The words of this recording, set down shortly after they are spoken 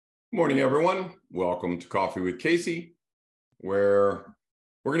Morning, everyone. Welcome to Coffee with Casey, where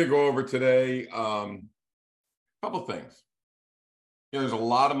we're going to go over today a couple things. There's a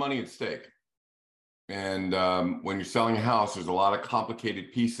lot of money at stake. And when you're selling a house, there's a lot of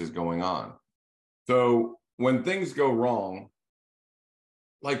complicated pieces going on. So when things go wrong,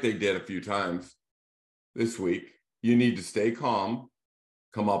 like they did a few times this week, you need to stay calm,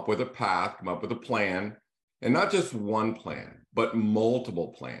 come up with a path, come up with a plan, and not just one plan, but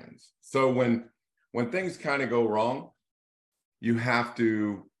multiple plans. So when things kind of go wrong, you have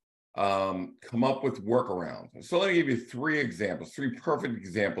to come up with workarounds. So let me give you three perfect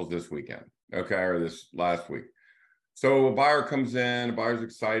examples this weekend, okay, or this last week. So a buyer comes in, a buyer's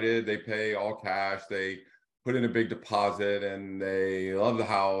excited, they pay all cash, they put in a big deposit, and they love the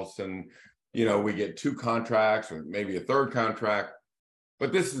house, and we get two contracts or maybe a third contract.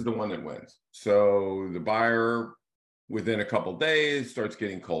 But this is the one that wins. So the buyer, within a couple of days, starts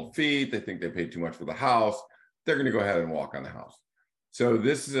getting cold feet. They think they paid too much for the house. They're going to go ahead and walk on the house. So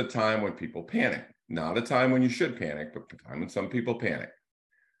this is a time when people panic. Not a time when you should panic, but a time when some people panic.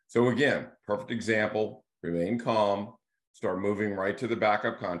 So again, perfect example, remain calm, start moving right to the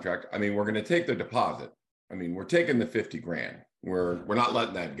backup contract. I mean, we're going to take the deposit. I mean, we're taking the 50 grand. We're not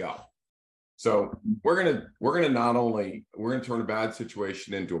letting that go. So we're gonna turn a bad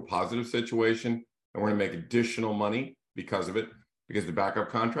situation into a positive situation, and we're gonna make additional money because of it, because the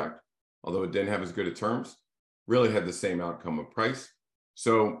backup contract, although it didn't have as good of terms, really had the same outcome of price.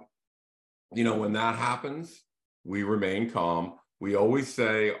 So, when that happens, we remain calm. We always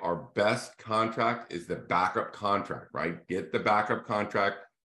say our best contract is the backup contract, right? Get the backup contract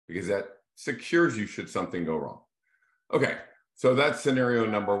because that secures you should something go wrong. Okay, so that's scenario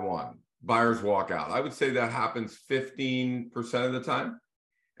number one. Buyers walk out. I would say that happens 15% of the time.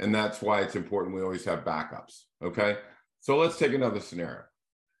 And that's why it's important we always have backups. Okay. So let's take another scenario.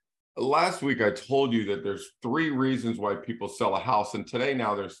 Last week, I told you that there's 3 reasons why people sell a house. And today,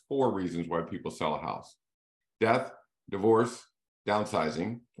 now there's 4 reasons why people sell a house: death, divorce,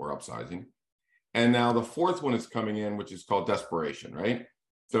 downsizing or upsizing. And now the 4th one is coming in, which is called desperation, right?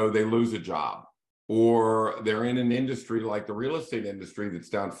 So they lose a job, or they're in an industry like the real estate industry that's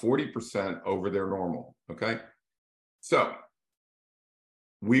down 40% over their normal, okay? So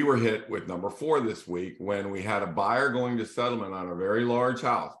we were hit with number 4 this week when we had a buyer going to settlement on a very large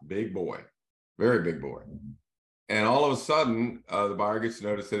house, big boy, very big boy. And all of a sudden, the buyer gets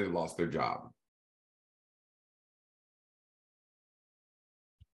notice that they lost their job.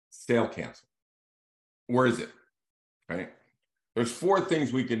 Sale canceled. Where is it, right? There's 4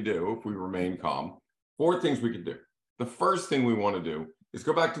 things we can do if we remain calm. 4 things we can do. The first thing we want to do is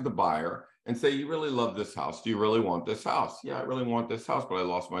go back to the buyer and say, you really love this house. Do you really want this house? Yeah, I really want this house, but I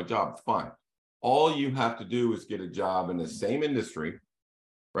lost my job. Fine. All you have to do is get a job in the same industry,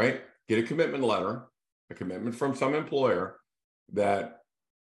 right? Get a commitment letter, a commitment from some employer that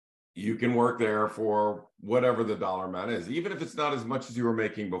you can work there for whatever the dollar amount is, even if it's not as much as you were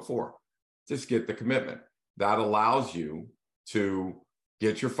making before. Just get the commitment. That allows you to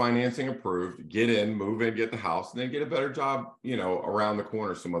get your financing approved, get in, move in, get the house, and then get a better job, around the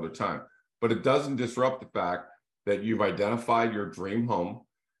corner some other time. But it doesn't disrupt the fact that you've identified your dream home,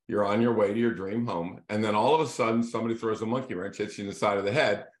 you're on your way to your dream home, and then all of a sudden somebody throws a monkey wrench, hits you in the side of the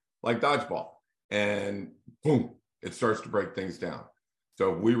head like dodgeball, and boom, it starts to break things down.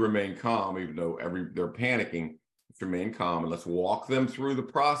 So if we remain calm, even though they're panicking, let's remain calm and let's walk them through the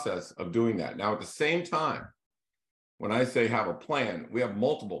process of doing that. Now, at the same time, when I say have a plan, we have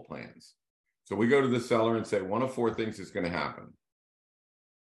multiple plans. So we go to the seller and say, one of 4 things is going to happen.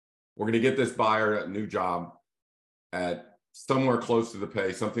 We're going to get this buyer a new job at somewhere close to the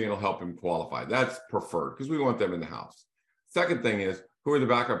pay, something that'll help him qualify. That's preferred because we want them in the house. Second thing is, who are the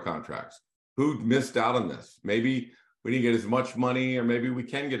backup contracts? Who missed out on this? Maybe we didn't get as much money, or maybe we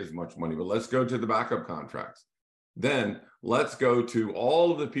can get as much money, but let's go to the backup contracts. Then let's go to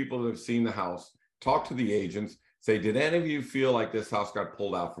all of the people that have seen the house, talk to the agents, say, did any of you feel like this house got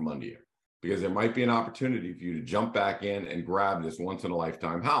pulled out from under you? Because there might be an opportunity for you to jump back in and grab this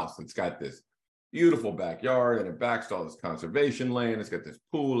once-in-a-lifetime house. It's got this beautiful backyard, and it backs to all this conservation land. It's got this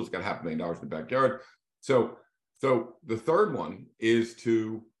pool. It's got $500,000 in the backyard. So the third one is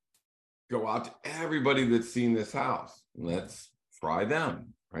to go out to everybody that's seen this house. Let's try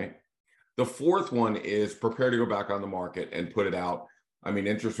them, right? The 4th one is prepare to go back on the market and put it out. I mean,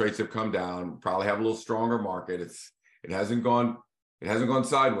 interest rates have come down, probably have a little stronger market. It hasn't gone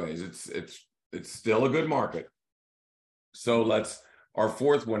sideways. It's still a good market. So our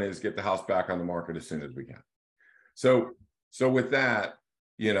 4th one is get the house back on the market as soon as we can. So with that,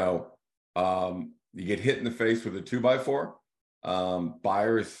 you get hit in the face with a 2x4.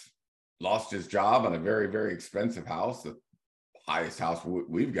 Buyers lost his job on a very, very expensive house, the highest house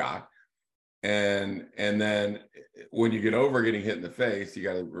we've got. And then when you get over getting hit in the face, you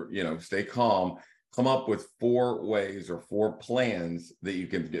got to, stay calm, come up with 4 ways or 4 plans that you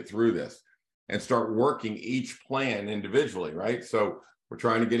can get through this and start working each plan individually, right? So we're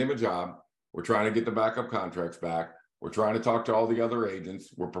trying to get him a job. We're trying to get the backup contracts back. We're trying to talk to all the other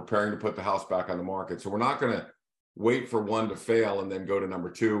agents. We're preparing to put the house back on the market. So we're not going to wait for one to fail and then go to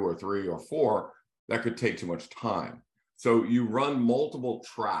number 2 or 3 or 4. That could take too much time. So you run multiple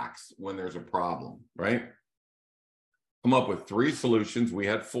tracks when there's a problem, right? Come up with 3 solutions. We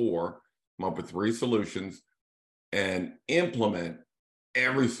had 4. Come up with 3 solutions and implement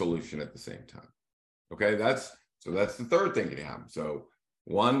every solution at the same time. Okay, that's the third thing that happen. So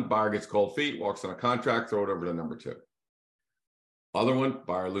 1, buyer gets cold feet, walks on a contract, throw it over to number 2. Other one,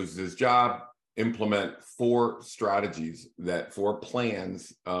 buyer loses his job, implement 4 strategies, 4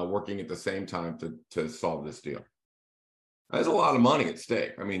 plans working at the same time to solve this deal. There's a lot of money at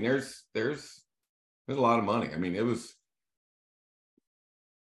stake. I mean, there's a lot of money. I mean, it was,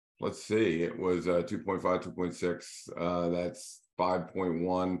 let's see, it was 2.5, 2.6. That's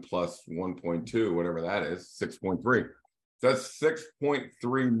 5.1 plus 1.2, whatever that is, 6.3. That's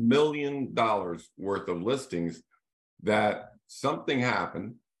 $6.3 million worth of listings that something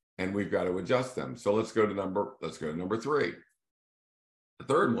happened and we've got to adjust them. So let's go to number 3. The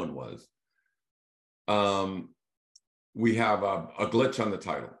third one was we have a glitch on the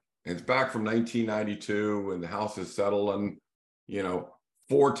title. And it's back from 1992 and the house is settled and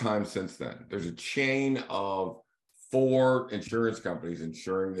 4 times since then. There's a chain of 4 insurance companies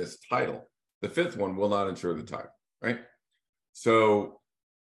insuring this title. The 5th one will not insure the title, right? So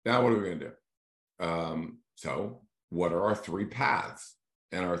now what are we going to do? So what are our 3 paths?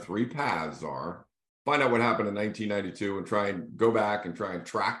 And our 3 paths are find out what happened in 1992 and try and go back and try and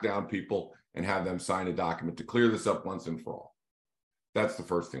track down people and have them sign a document to clear this up once and for all. That's the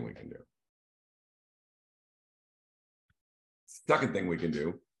first thing we can do. Second thing we can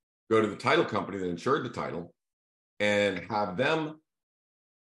do, go to the title company that insured the title and have them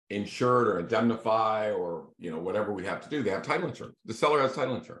insured or indemnify or whatever we have to do. They have title insurance. The seller has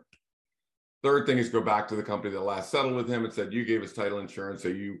title insurance. Third thing is go back to the company that last settled with him and said, you gave us title insurance. So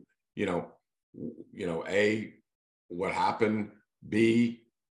A, what happened? B,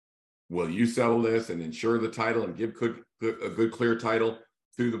 will you settle this and insure the title and give a good clear title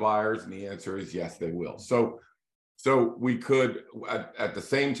to the buyers? And the answer is yes, they will. So we could, at the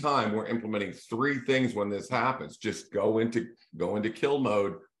same time, we're implementing 3 things when this happens. Just go into kill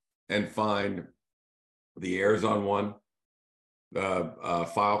mode and find the heirs on one,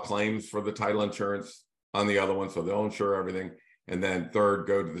 file claims for the title insurance on the other one, so they'll insure everything. And then third,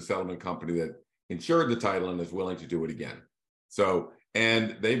 go to the settlement company that insured the title and is willing to do it again. So,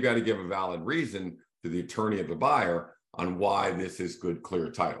 and they've got to give a valid reason to the attorney of the buyer on why this is good, clear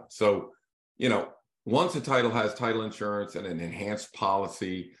title. So, once a title has title insurance and an enhanced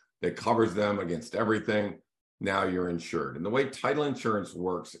policy that covers them against everything, now you're insured. And the way title insurance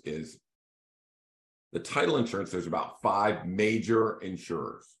works is the title insurance, there's about 5 major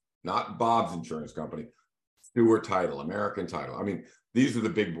insurers, not Bob's insurance company, Stewart Title, American Title. I mean, these are the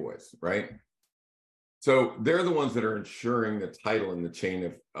big boys, right? So they're the ones that are insuring the title in the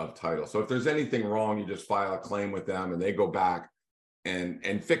chain of title. So if there's anything wrong, you just file a claim with them and they go back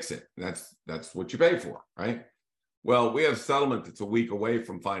and fix it. That's what you pay for, right? Well, we have settlement that's a week away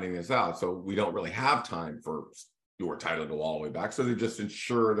from finding this out. So we don't really have time for your title to go all the way back. So they just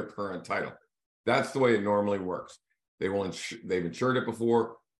insure the current title. That's the way it normally works. They've insured it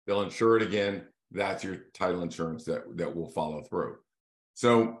before, they'll insure it again. That's your title insurance that will follow through.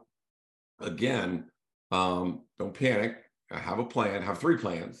 So again, don't panic, have a plan, have 3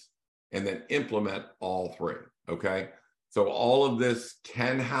 plans, and then implement all 3, okay? So all of this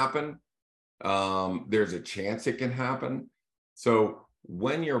can happen. There's a chance it can happen. So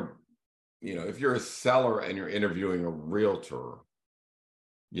when if you're a seller and you're interviewing a realtor,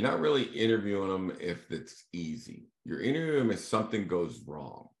 you're not really interviewing them if it's easy. You're interviewing them if something goes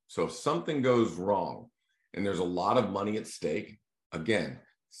wrong. So if something goes wrong and there's a lot of money at stake, again,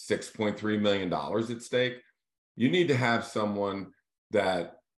 $6.3 million at stake, you need to have someone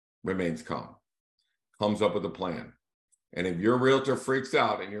that remains calm, comes up with a plan. And if your realtor freaks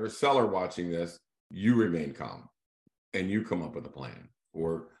out and you're a seller watching this, you remain calm and you come up with a plan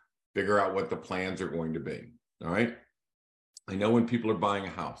or figure out what the plans are going to be. All right. I know when people are buying a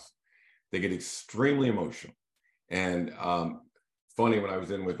house, they get extremely emotional. And funny, when I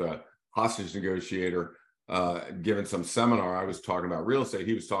was in with a hostage negotiator, giving some seminar, I was talking about real estate.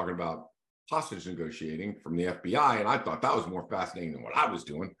 He was talking about hostage negotiating from the FBI. And I thought that was more fascinating than what I was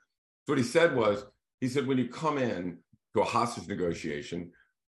doing. So what he said was, he said, when you come in to a hostage negotiation,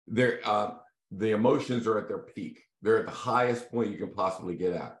 the emotions are at their peak. They're at the highest point you can possibly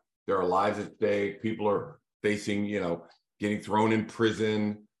get at. There are lives at stake. People are facing, getting thrown in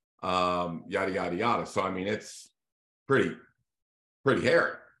prison, yada, yada, yada. So, I mean, it's pretty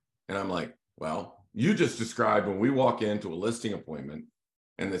hairy. And I'm like, well, you just described when we walk into a listing appointment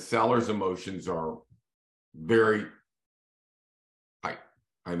and the seller's emotions are very tight.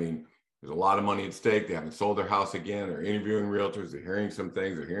 I mean, there's a lot of money at stake. They haven't sold their house again. They're interviewing realtors. They're hearing some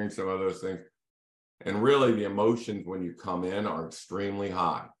things. They're hearing some of those things. And really, the emotions when you come in are extremely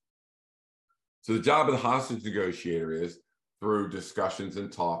high. So the job of the hostage negotiator is, through discussions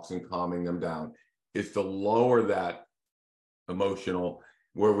and talks and calming them down, is to lower that emotional,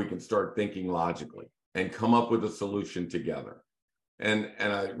 where we can start thinking logically and come up with a solution together. And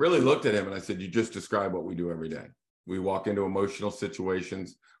I really looked at him and I said, you just described what we do every day. We walk into emotional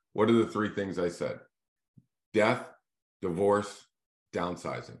situations. What are the three things I said? Death, divorce,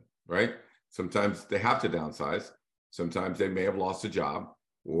 downsizing, right? Sometimes they have to downsize. Sometimes they may have lost a job,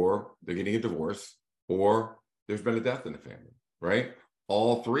 or they're getting a divorce, or there's been a death in the family, right?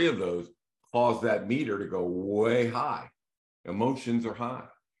 All three of those cause that meter to go way high. Emotions are high.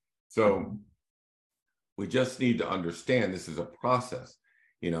 So we just need to understand this is a process.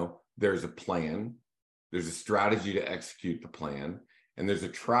 There's a plan, there's a strategy to execute the plan, and there's a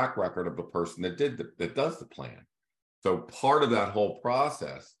track record of the person that does the plan. So part of that whole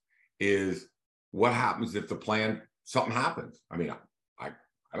process is what happens if the plan, something happens. I mean,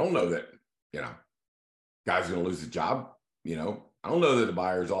 I don't know that, guy's going to lose his job. I don't know that the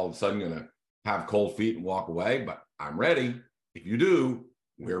buyer is all of a sudden going to have cold feet and walk away, but I'm ready. If you do,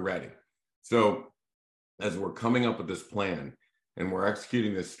 we're ready. So as we're coming up with this plan and we're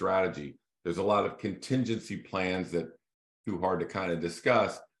executing this strategy, there's a lot of contingency plans that too hard to kind of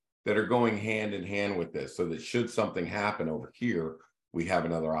discuss that are going hand in hand with this, so that should something happen over here, we have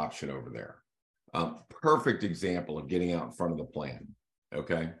another option over there. Perfect example of getting out in front of the plan,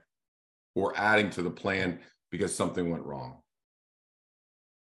 okay? Or adding to the plan because something went wrong.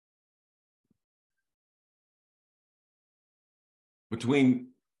 Between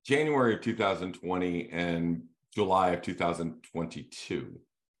January of 2020 and July of 2022,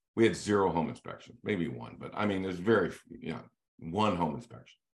 we had 0 home inspections, maybe one, but I mean, there's very, one home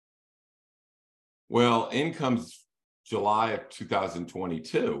inspection. Well, in comes July of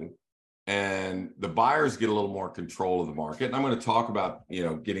 2022, and the buyers get a little more control of the market. And I'm going to talk about,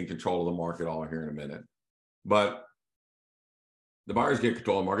 getting control of the market all here in a minute. But the buyers get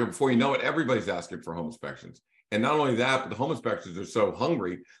control of the market. Before you know it, everybody's asking for home inspections. And not only that, but the home inspectors are so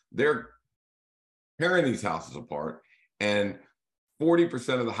hungry, they're tearing these houses apart, and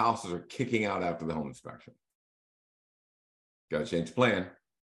 40% of the houses are kicking out after the home inspection. Got to change the plan.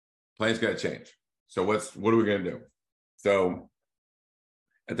 Plan's got to change. So what are we going to do? So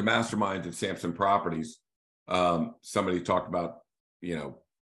at the mastermind at Samson Properties, somebody talked about,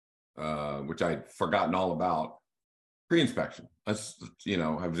 which I'd forgotten all about, pre-inspection. Has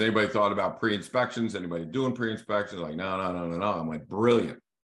anybody thought about pre-inspections? Anybody doing pre-inspections? Like, no. I'm like, brilliant.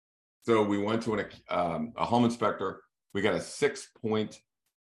 So we went to a home inspector. We got a 6-point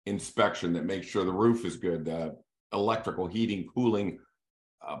inspection that makes sure the roof is good, electrical, heating, cooling,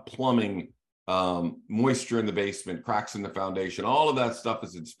 plumbing, moisture in the basement, cracks in the foundation, all of that stuff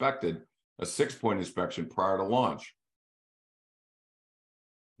is inspected, a 6-point inspection prior to launch.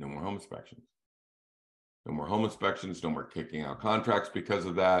 No more home inspections. No more home inspections, no more kicking out contracts because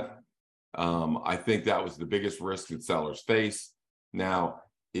of that. I think that was the biggest risk that sellers face. Now,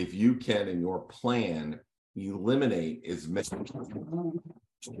 if you can, in your plan, eliminate as many...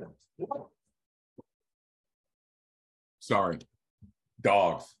 Sorry,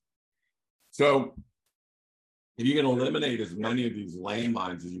 dogs. So if you can eliminate as many of these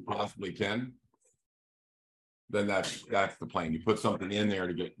landmines as you possibly can, then that's the plan. You put something in there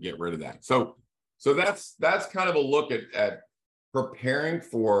to get rid of that. So that's kind of a look at preparing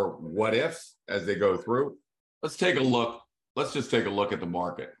for what ifs as they go through. Let's take a look. Let's just take a look at the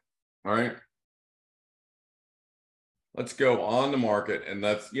market. All right. Let's go on the market, and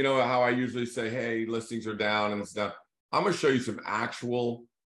that's, how I usually say, hey, listings are down and stuff. I'm going to show you some actual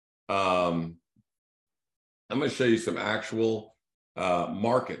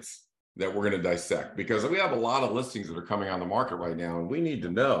markets that we're going to dissect, because we have a lot of listings that are coming on the market right now, and we need to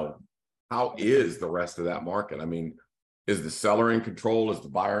know, how is the rest of that market? I mean, is the seller in control? Is the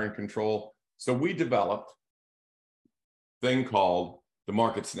buyer in control? So we developed a thing called the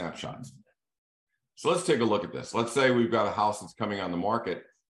market snapshots. So let's take a look at this. Let's say we've got a house that's coming on the market.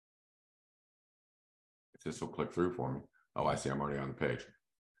 If this will click through for me. Oh, I see, I'm already on the page.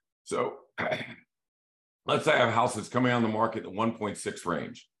 So let's say I have a house that's coming on the market in the 1.6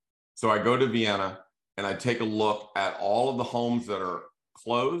 range. So I go to Vienna and I take a look at all of the homes that are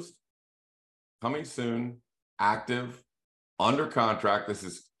closed, coming soon, active, under contract. This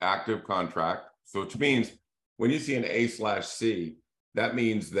is active contract. So which means when you see an A/C, that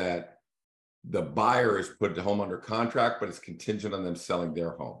means that the buyer has put the home under contract, but it's contingent on them selling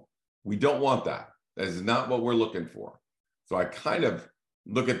their home. We don't want that. That is not what we're looking for. So I kind of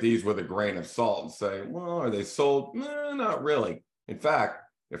look at these with a grain of salt and say, well, are they sold? Not really. In fact,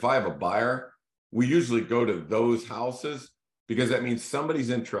 if I have a buyer, we usually go to those houses because that means somebody's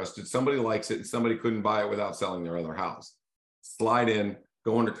interested, somebody likes it, and somebody couldn't buy it without selling their other house. Slide in,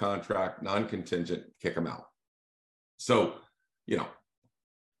 go under contract, non-contingent, kick them out. So,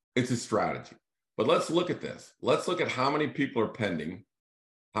 it's a strategy. But let's look at this. Let's look at how many people are pending,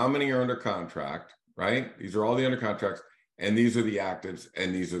 how many are under contract, right? These are all the under contracts, and these are the actives,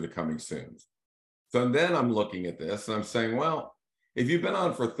 and these are the coming soons. So then I'm looking at this, and I'm saying, well, if you've been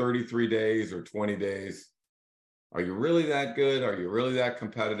on for 33 days or 20 days, are you really that good? Are you really that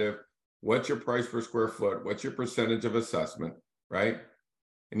competitive? What's your price per square foot? What's your percentage of assessment, right?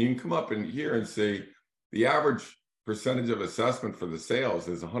 And you can come up in here and see the average percentage of assessment for the sales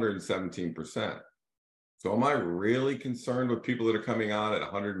is 117%. So am I really concerned with people that are coming on at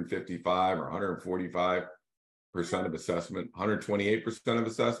 155 or 145% of assessment, 128% of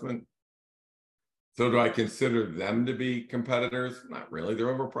assessment? So do I consider them to be competitors? Not really. They're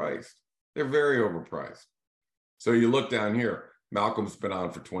overpriced. They're very overpriced. So you look down here, Malcolm's been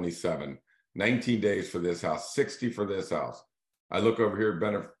on for 27, 19 days for this house, 60 for this house. I look over here,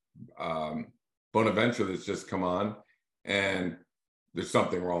 Bonaventure that's just come on, and there's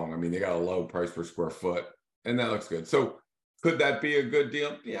something wrong. I mean, they got a low price per square foot, and that looks good. So could that be a good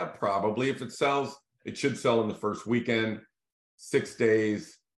deal? Yeah, probably. If it sells, it should sell in the first weekend, 6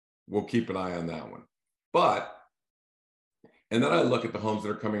 days. We'll keep an eye on that one. And then I look at the homes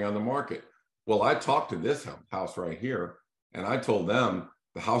that are coming on the market. Well, I talked to this house right here, and I told them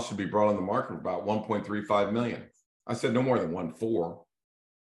the house should be brought on the market for about 1.35 million. I said no more than 1.4.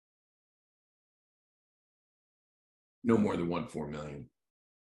 No more than 1.4 million.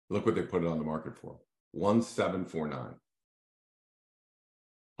 Look what they put it on the market for. 1.749.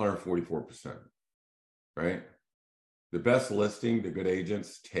 144%. Right? The best listing the good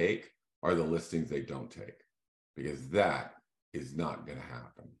agents take are the listings they don't take, because that is not going to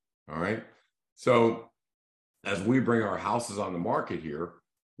happen. All right. So as we bring our houses on the market here,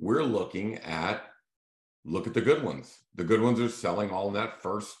 we're looking at, look at the good ones. The good ones are selling all in that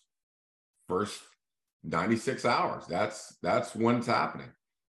first 96 hours. That's when it's happening.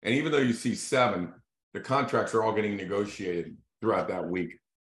 And even though you see 7, the contracts are all getting negotiated throughout that week.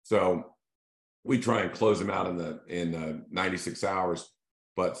 So we try and close them out in 96 hours,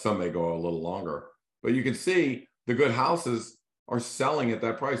 but some may go a little longer. But you can see the good houses are selling at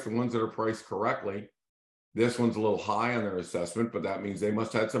that price, the ones that are priced correctly. This one's a little high on their assessment, but that means they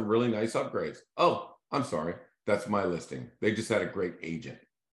must have had some really nice upgrades. Oh, I'm sorry. That's my listing. They just had a great agent.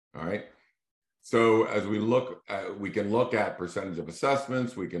 All right. So as we look at, we can look at percentage of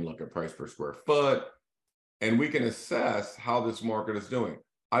assessments, we can look at price per square foot, and we can assess how this market is doing.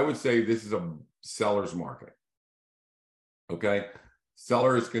 I would say this is a seller's market. Okay.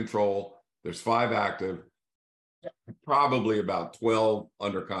 Seller's control. There's 5 active, probably about 12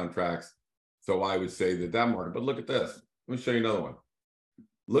 under contracts. So I would say that market, but look at this. Let me show you another one.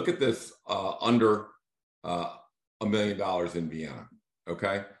 Look at this under $1 million in Vienna.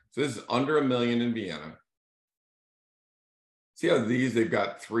 Okay. So this is under $1 million in Vienna. See how they've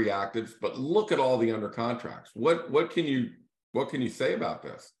got 3 actives, but look at all the under contracts. What can you say about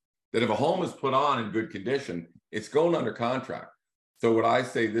this? That if a home is put on in good condition, it's going under contract. So would I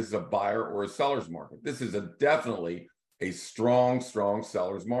say this is a buyer or a seller's market? This is definitely a strong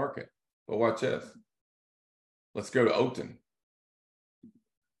seller's market. But watch this. Let's go to Oakton.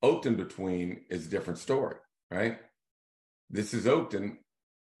 Oakton between is a different story, right? This is Oakton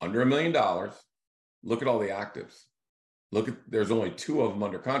under $1 million. Look at all the actives. There's only 2 of them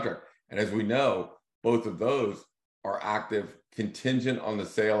under contract. And as we know, both of those are active contingent on the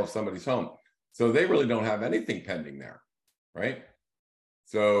sale of somebody's home. So they really don't have anything pending there, right?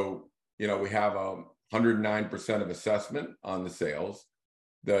 So, we have 109% of assessment on the sales.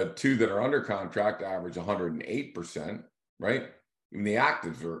 The 2 that are under contract average 108%, right? Even the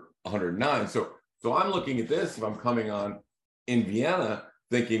actives are 109. So I'm looking at this, if I'm coming on in Vienna,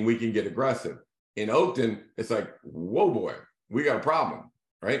 thinking we can get aggressive. In Oakton, it's like, whoa, boy, we got a problem,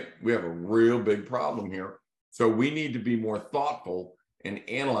 right? We have a real big problem here. So we need to be more thoughtful and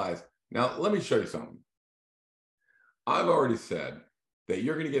analyze. Now, let me show you something. I've already said that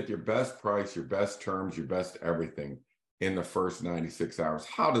you're going to get your best price, your best terms, your best everything in the first 96 hours.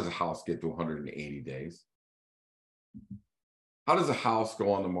 How does a house get to 180 days? How does a house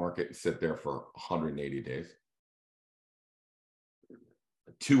go on the market and sit there for 180 days?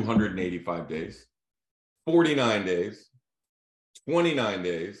 285 days, 49 days, 29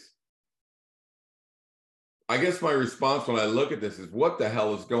 days. I guess my response when I look at this is, what the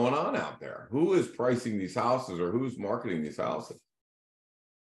hell is going on out there? Who is pricing these houses, or who's marketing these houses?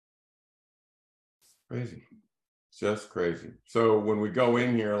 Crazy. Just crazy. So when we go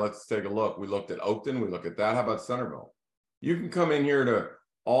in here, let's take a look. We looked at Oakton. We look at that. How about Centerville? You can come in here to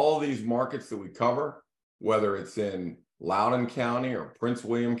all these markets that we cover, whether it's in Loudoun County or Prince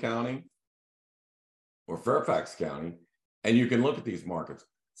William County or Fairfax County, and you can look at these markets.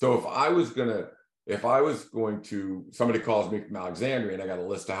 So if I was going to, somebody calls me from Alexandria and I got a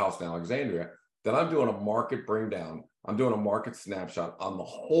list of house in Alexandria, then I'm doing a market bring down. I'm doing a market snapshot on the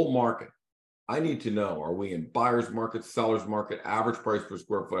whole market. I need to know, are we in buyer's market, seller's market, average price per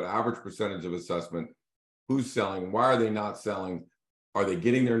square foot, average percentage of assessment, who's selling, why are they not selling, are they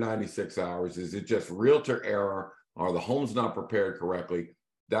getting their 96 hours, is it just realtor error, are the homes not prepared correctly?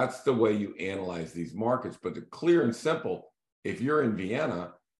 That's the way you analyze these markets. But the clear and simple, if you're in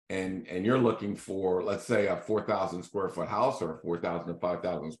Vienna and you're looking for, let's say, a 4,000 square foot house or a 4,000 to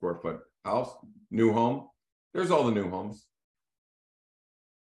 5,000 square foot house, new home, there's all the new homes.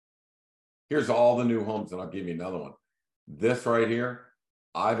 Here's all the new homes, and I'll give you another one. This right here,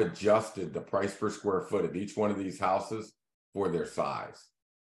 I've adjusted the price per square foot of each one of these houses for their size.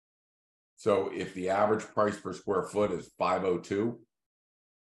 So if the average price per square foot is 502,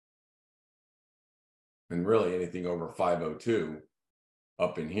 and really anything over 502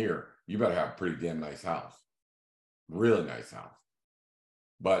 up in here, you better have a pretty damn nice house. Really nice house.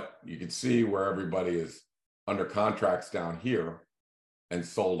 But you can see where everybody is under contracts down here and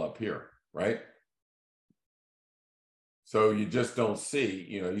sold up here. Right? So you just don't see,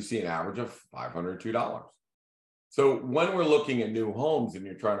 you see an average of $502. So when we're looking at new homes and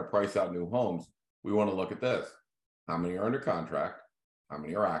you're trying to price out new homes, we want to look at this. How many are under contract? How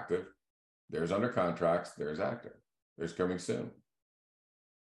many are active? There's under contracts, there's active, there's coming soon.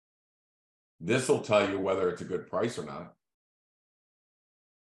 This will tell you whether it's a good price or not.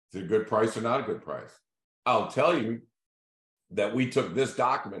 Is it a good price or not a good price? I'll tell you that we took this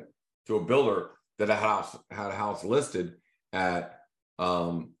document to a builder that had a house listed at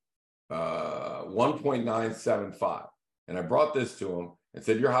 1.975. And I brought this to him and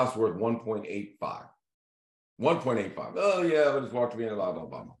said, your house is worth 1.85. 1.85. Oh, yeah, but it's walked me in, blah, blah,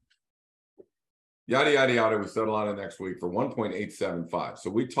 blah. Yada, yada, yada. We settle on it next week for 1.875. So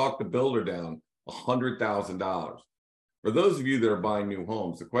we talked the builder down $100,000. For those of you that are buying new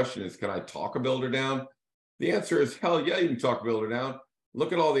homes, the question is, can I talk a builder down? The answer is, hell yeah, you can talk a builder down.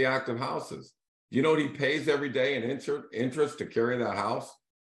 Look at all the active houses. Do you know what he pays every day in interest to carry that house?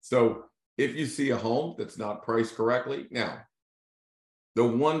 So if you see a home that's not priced correctly, now, the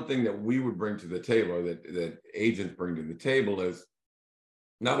one thing that we would bring to the table, or that agents bring to the table, is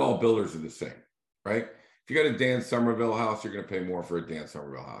not all builders are the same, right? If you got a Dan Somerville house, you're going to pay more for a Dan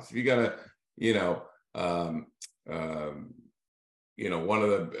Somerville house. If you got a, one of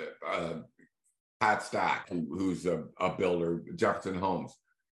the Pat Stack, who's a builder, Jefferson Homes.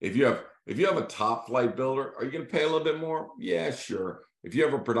 If you have a top flight builder, are you going to pay a little bit more? Yeah, sure. If you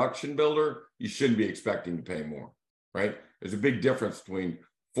have a production builder, you shouldn't be expecting to pay more, right? There's a big difference between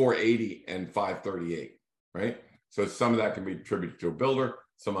 480 and 538, right? So some of that can be attributed to a builder.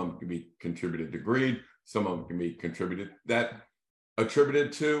 Some of them can be contributed to greed. Some of them can be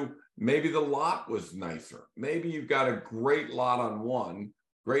attributed to maybe the lot was nicer. Maybe you've got a great lot on one,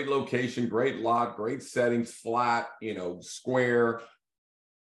 great location, great lot, great settings, flat, square.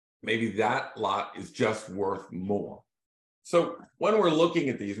 Maybe that lot is just worth more. So when we're looking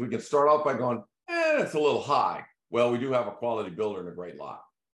at these, we can start off by going, it's a little high. Well, we do have a quality builder and a great lot.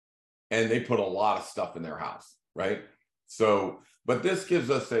 And they put a lot of stuff in their house, right? So, but this gives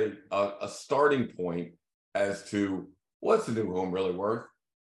us a starting point as to what's the new home really worth?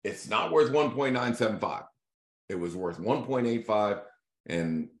 It's not worth 1.975. It was worth 1.85,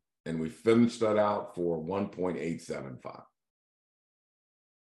 and we finished that out for 1.875.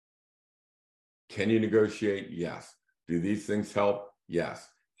 Can you negotiate? Yes. Do these things help? Yes.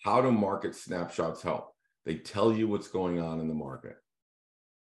 How do market snapshots help? They tell you what's going on in the market.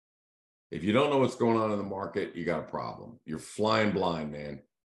 If you don't know what's going on in the market, you got a problem. You're flying blind, man.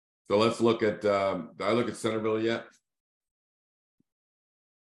 So let's look at, did I look at Centerville yet?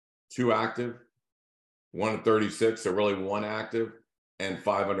 2 active, 1 at 36, so really 1 active, and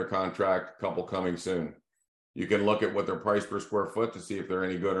 5 under contract, a couple coming soon. You can look at what their price per square foot to see if they're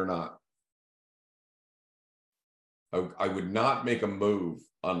any good or not. I would not make a move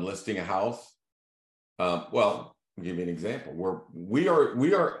on listing a house. Well, I'll give you an example. We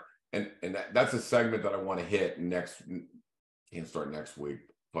are, and that's a segment that I want to hit next. Can't start next week.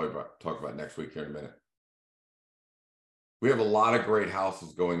 Talk about next week here in a minute. We have a lot of great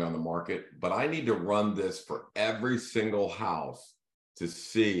houses going on the market, but I need to run this for every single house to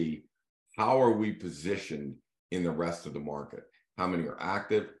see how are we positioned in the rest of the market. How many are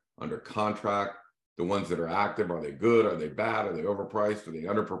active, under contract? The ones that are active, are they good? Are they bad? Are they overpriced? Are they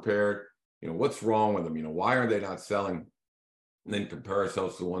underprepared? What's wrong with them? Why are they not selling? And then compare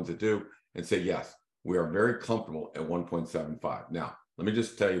ourselves to the ones that do and say, yes, we are very comfortable at 1.75. Now, let me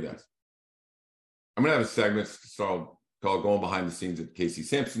just tell you this. I'm going to have a segment called Going Behind the Scenes at Casey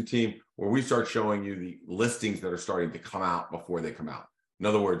Samson Team, where we start showing you the listings that are starting to come out before they come out. In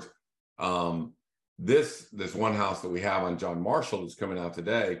other words, this one house that we have on John Marshall that's coming out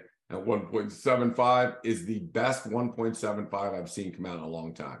today at 1.75 is the best 1.75 I've seen come out in a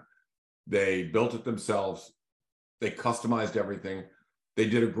long time. They built it themselves. They customized everything. They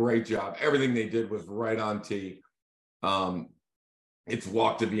did a great job. Everything they did was right on tee. It's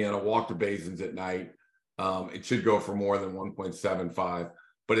walk to Vienna, walk to Basins at night. It should go for more than 1.75.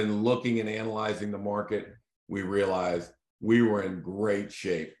 But in looking and analyzing the market, we realized we were in great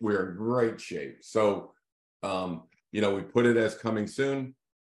shape. We're in great shape. So, we put it as coming soon.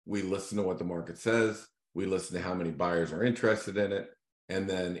 We listen to what the market says. We listen to how many buyers are interested in it. And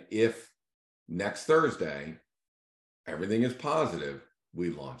then if next Thursday, everything is positive, we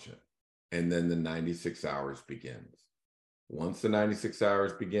launch it. And then the 96 hours begins. Once the 96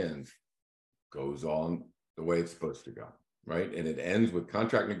 hours begins, goes on the way it's supposed to go, right? And it ends with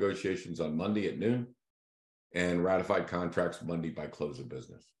contract negotiations on Monday at noon and ratified contracts Monday by close of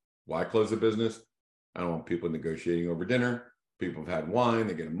business. Why close of business? I don't want people negotiating over dinner. People have had wine,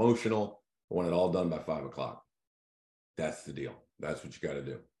 they get emotional. I want it all done by 5 o'clock. That's the deal. That's what you got to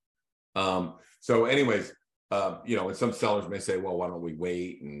do. So anyways, and some sellers may say, well, why don't we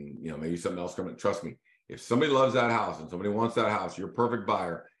wait? And, maybe something else coming. Trust me, if somebody loves that house and somebody wants that house, your perfect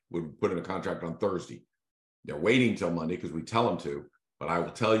buyer would put in a contract on Thursday. They're waiting till Monday because we tell them to, but I will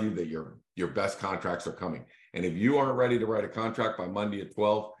tell you that your best contracts are coming. And if you aren't ready to write a contract by Monday at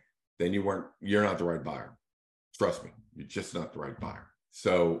 12, then you're not the right buyer. Trust me, you're just not the right buyer.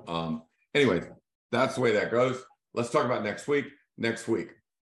 So anyway, that's the way that goes. Let's talk about next week. Next week,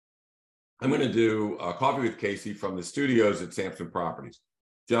 I'm going to do a Coffee with Casey from the studios at Samson Properties.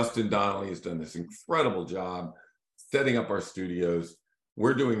 Justin Donnelly has done this incredible job setting up our studios.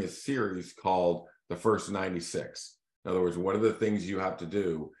 We're doing a series called The First 96. In other words, what are the things you have to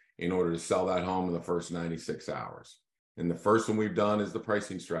do in order to sell that home in the first 96 hours? And the first one we've done is the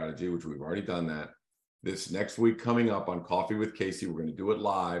pricing strategy, which we've already done that. This next week coming up on Coffee with Casey, we're going to do it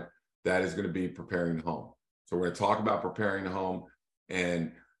live. That is going to be preparing the home. So we're going to talk about preparing the home,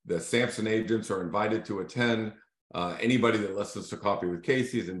 and the Samson agents are invited to attend. Anybody that listens to Coffee with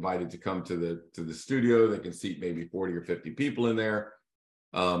Casey is invited to come to the studio. They can seat maybe 40 or 50 people in there.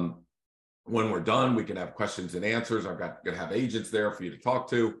 When we're done, we can have questions and answers. I'm going to have agents there for you to talk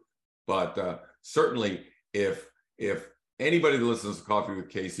to. But certainly, if anybody that listens to Coffee with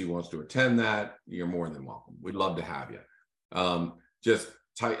Casey wants to attend that, you're more than welcome. We'd love to have you. Just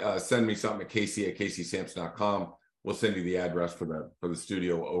send me something at casey@caseysamson.com. We'll send you the address for the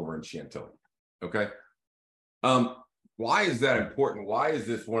studio over in Chantilly. Okay. Why is that important? Why is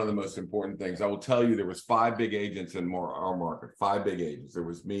this one of the most important things? I will tell you, there was 5 big agents in our market. 5 big agents. There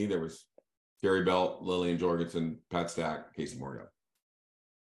was me. There was Gary Belt, Lillian Jorgensen, Pat Stack, Casey Morgan.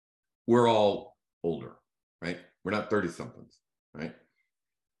 We're all older, right? We're not 30-somethings, right?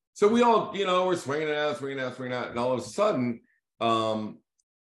 So we all, we're swinging it out. And all of a sudden,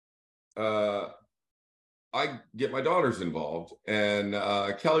 I get my daughters involved, and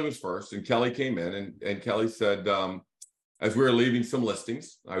Kelly was first, and Kelly came in, and Kelly said, as we were leaving some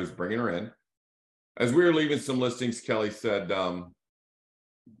listings, I was bringing her in. As we were leaving some listings, Kelly said,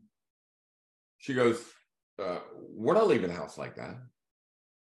 she goes, we're not leaving the house like that.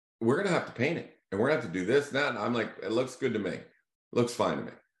 We're going to have to paint it, and we're going to have to do this and that. And I'm like, it looks good to me. It looks fine to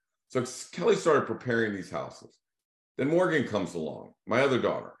me. So Kelly started preparing these houses. Then Morgan comes along, my other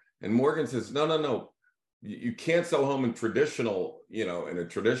daughter, and Morgan says, no. You can't sell home in traditional, in a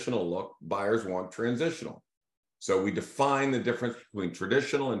traditional look. Buyers want transitional. So we define the difference between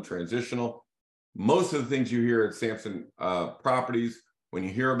traditional and transitional. Most of the things you hear at Samson Properties, when you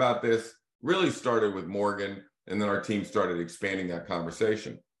hear about this, really started with Morgan, and then our team started expanding that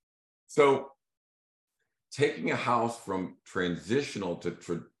conversation. So taking a house from traditional to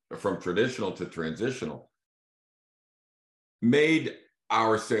transitional made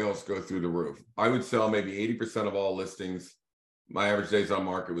our sales go through the roof. I would sell maybe 80% of all listings. My average days on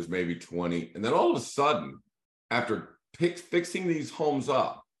market was maybe 20. And then all of a sudden, after fixing these homes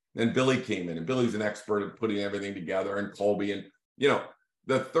up, then Billy came in, and Billy's an expert at putting everything together, and Colby, and the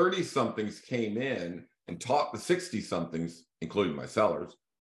 30-somethings came in and taught the 60-somethings, including my sellers,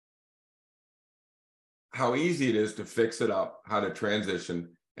 how easy it is to fix it up, how to transition,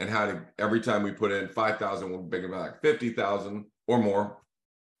 and how to, every time we put in 5,000, we're bringing back 50,000 or more.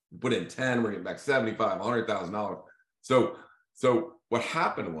 We put in 10, we're getting back 75, $100,000. So what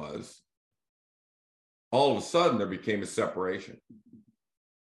happened was, all of a sudden, there became a separation.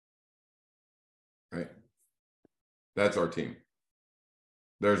 Right? That's our team.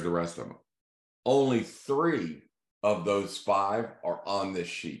 There's the rest of them. Only 3 of those 5 are on this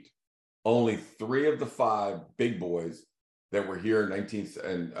sheet. Only 3 of the 5 big boys that were here in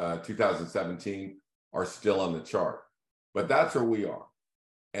 2017 are still on the chart. But that's where we are.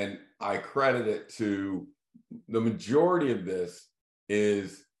 And I credit it to the majority of this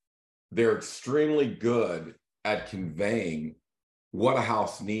is they're extremely good at conveying what a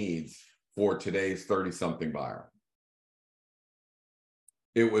house needs for today's 30-something buyer.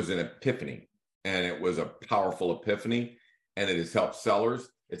 It was an epiphany, and it was a powerful epiphany, and it has helped sellers.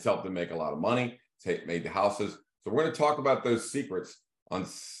 It's helped them make a lot of money. It's made the houses. So we're going to talk about those secrets on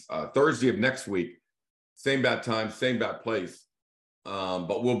Thursday of next week. Same bad time, same bad place.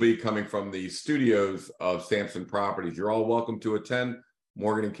 But we'll be coming from the studios of Samson Properties. You're all welcome to attend.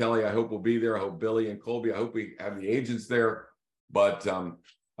 Morgan and Kelly, I hope will be there. I hope Billy and Colby, I hope we have the agents there. But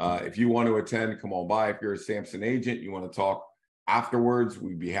if you want to attend, come on by. If you're a Samson agent, you want to talk afterwards,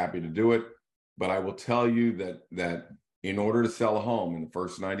 we'd be happy to do it. But I will tell you that in order to sell a home in the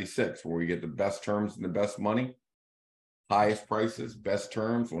first 96, where we get the best terms and the best money, highest prices, best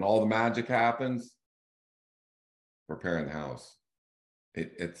terms, when all the magic happens, preparing the house.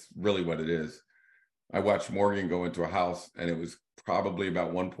 It's really what it is. I watched Morgan go into a house, and it was probably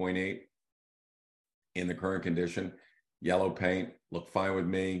about 1.8 in the current condition. Yellow paint, looked fine with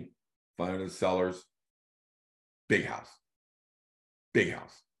me, fine with the sellers. Big house. Big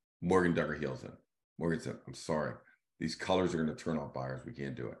house. Morgan dug her heels in. Morgan said, I'm sorry. These colors are going to turn off buyers. We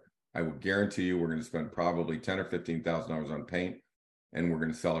can't do it. I will guarantee you we're going to spend probably $10,000 or $15,000 on paint, and we're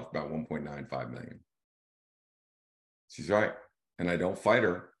going to sell it for about $1.95 million. She's right. And I don't fight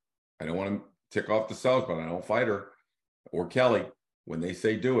her. I don't want to tick off the sellers, but I don't fight her or Kelly. When they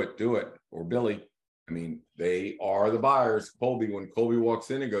say do it, or Billy. I mean, they are the buyers. Colby, when Colby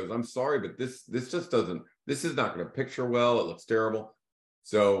walks in and goes, I'm sorry, but this just doesn't, this is not going to picture well. It looks terrible.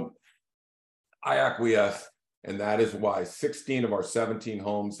 So I acquiesce. And that is why 16 of our 17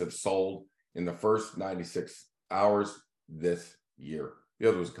 homes have sold in the first 96 hours this year. The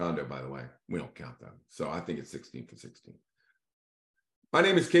other was a condo, by the way. We don't count them. So I think it's 16 for 16. My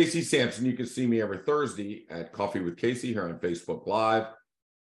name is Casey Samson. You can see me every Thursday at Coffee with Casey here on Facebook Live,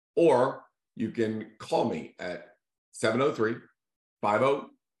 or you can call me at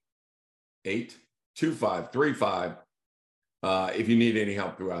 703-508-2535 if you need any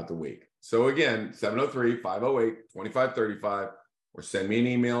help throughout the week. So again, 703-508-2535, or send me an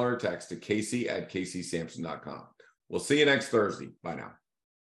email or a text to Casey@CaseySamson.com. We'll see you next Thursday. Bye now.